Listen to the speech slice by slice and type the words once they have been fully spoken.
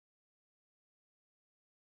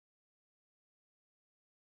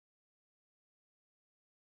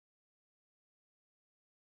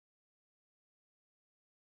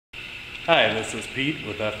Hi, this is Pete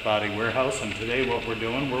with F-Body Warehouse, and today what we're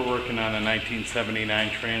doing, we're working on a 1979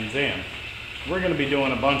 Trans Am. We're going to be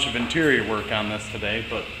doing a bunch of interior work on this today,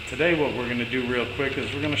 but today what we're going to do real quick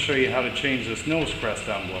is we're going to show you how to change this nose crest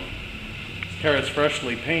emblem. This car is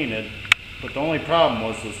freshly painted, but the only problem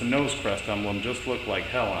was the nose crest emblem just looked like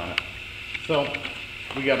hell on it. So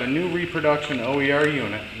we got a new reproduction OER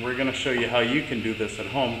unit. We're going to show you how you can do this at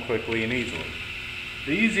home quickly and easily.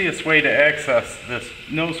 The easiest way to access this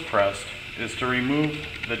nose crest is to remove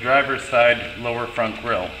the driver's side lower front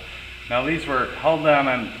grille. Now these were held down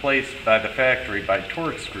in place by the factory by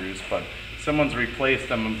torque screws, but someone's replaced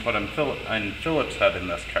them and put them in Phillips head in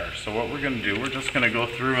this car. So what we're going to do, we're just going to go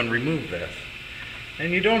through and remove this.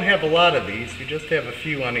 And you don't have a lot of these, you just have a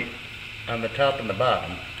few on the top and the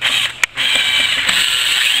bottom.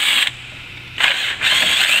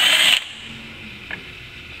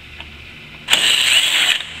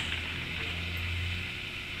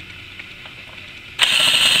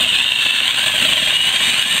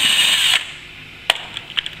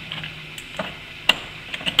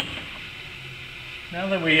 Now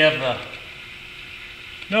that we have the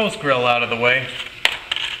nose grill out of the way,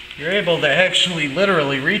 you're able to actually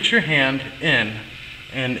literally reach your hand in,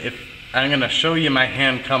 and if I'm going to show you my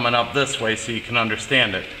hand coming up this way so you can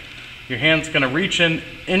understand it. Your hand's going to reach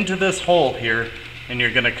into this hole here, and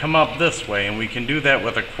you're going to come up this way, and we can do that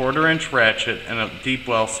with a 1/4-inch ratchet and a deep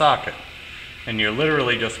well socket. And you're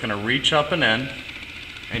literally just going to reach up and in,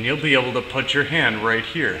 and you'll be able to put your hand right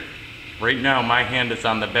here. Right now my hand is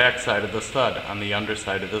on the back side of the stud, on the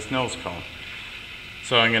underside of this nose cone.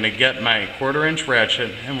 So I'm going to get my 1/4-inch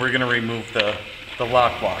ratchet and we're going to remove the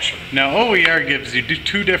lock washer. Now OER gives you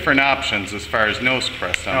two different options as far as nose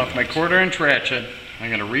crest. Now with my 1/4-inch ratchet, I'm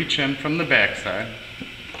going to reach in from the back side.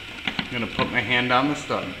 I'm going to put my hand on the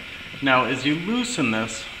stud. Now as you loosen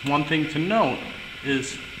this, one thing to note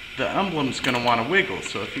is the emblem's going to want to wiggle.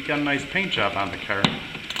 So if you've got a nice paint job on the car,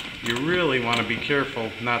 you really want to be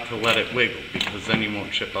careful not to let it wiggle, because then you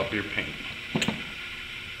won't chip up your paint.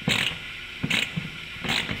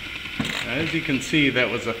 Now, as you can see,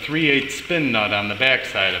 that was a 3/8 spin nut on the back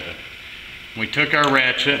side of it. We took our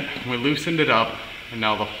ratchet, we loosened it up, and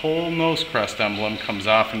now the whole nose crest emblem comes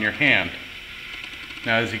off in your hand.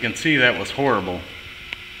 Now as you can see, that was horrible.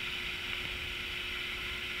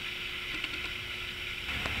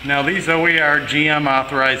 Now these OER GM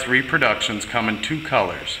authorized reproductions come in two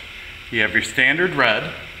colors. You have your standard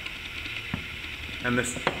red, and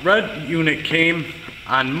this red unit came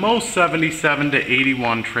on most 77 to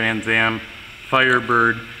 81 Trans Am,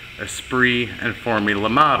 Firebird, Esprit, and Formula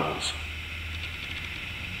models.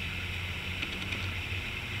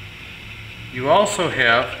 You also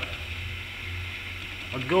have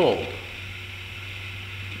a gold,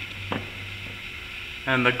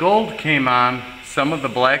 and the gold came on some of the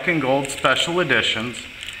black and gold special editions,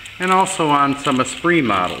 and also on some Esprit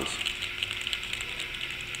models.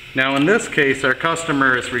 Now in this case, our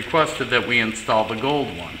customer has requested that we install the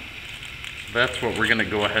gold one. That's what we're going to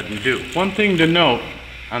go ahead and do. One thing to note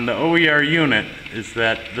on the OER unit is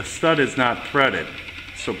that the stud is not threaded.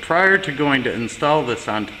 So prior to going to install this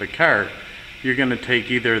onto the car, you're going to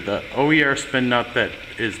take either the OER spin nut that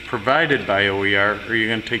is provided by OER, or you're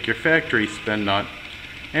going to take your factory spin nut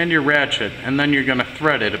and your ratchet, and then you're going to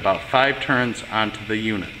thread it about 5 turns onto the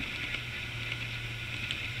unit.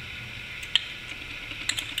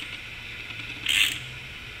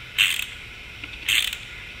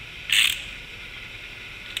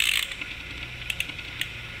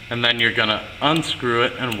 And then you're going to unscrew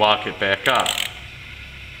it and walk it back up.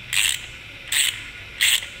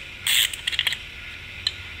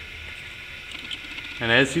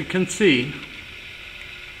 And as you can see,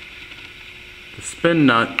 the spin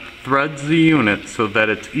nut threads the unit so that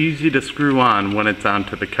it's easy to screw on when it's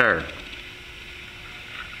onto the car.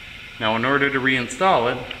 Now in order to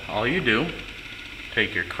reinstall it, all you do,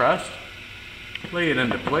 take your crest, lay it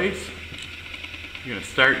into place. You're going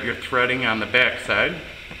to start your threading on the back side,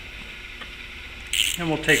 and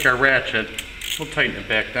we'll take our ratchet, we'll tighten it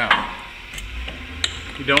back down.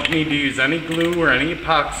 You don't need to use any glue or any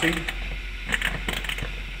epoxy.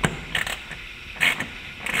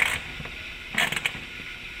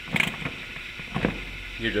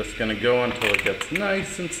 You're just going to go until it gets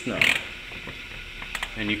nice and snug.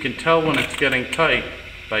 And you can tell when it's getting tight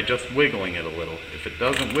by just wiggling it a little. If it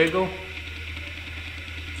doesn't wiggle,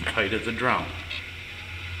 it's tight as a drum.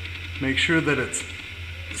 Make sure that it's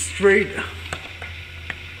straight.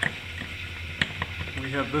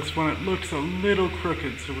 We have this one, it looks a little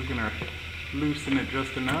crooked, so we're going to loosen it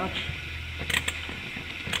just a notch.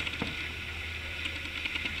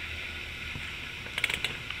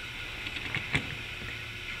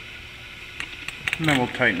 And then we'll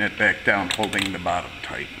tighten it back down, holding the bottom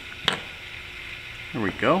tight. There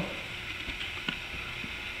we go.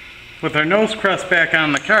 With our nose crest back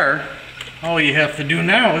on the car, all you have to do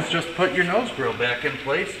now is just put your nose grill back in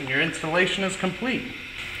place and your installation is complete.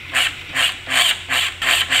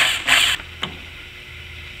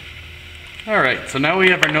 Alright, so now we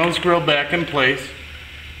have our nose grill back in place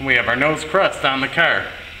and we have our nose crest on the car.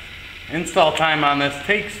 Install time on this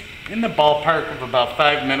takes in the ballpark of about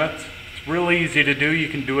 5 minutes. It's really easy to do. You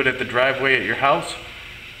can do it at the driveway at your house.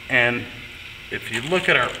 And if you look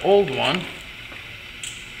at our old one,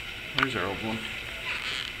 where's our old one?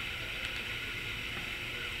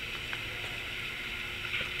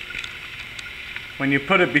 When you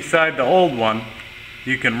put it beside the old one,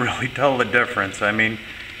 you can really tell the difference. I mean,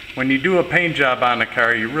 when you do a paint job on a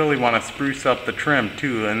car, you really want to spruce up the trim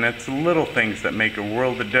too, and it's the little things that make a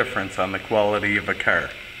world of difference on the quality of a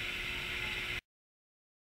car.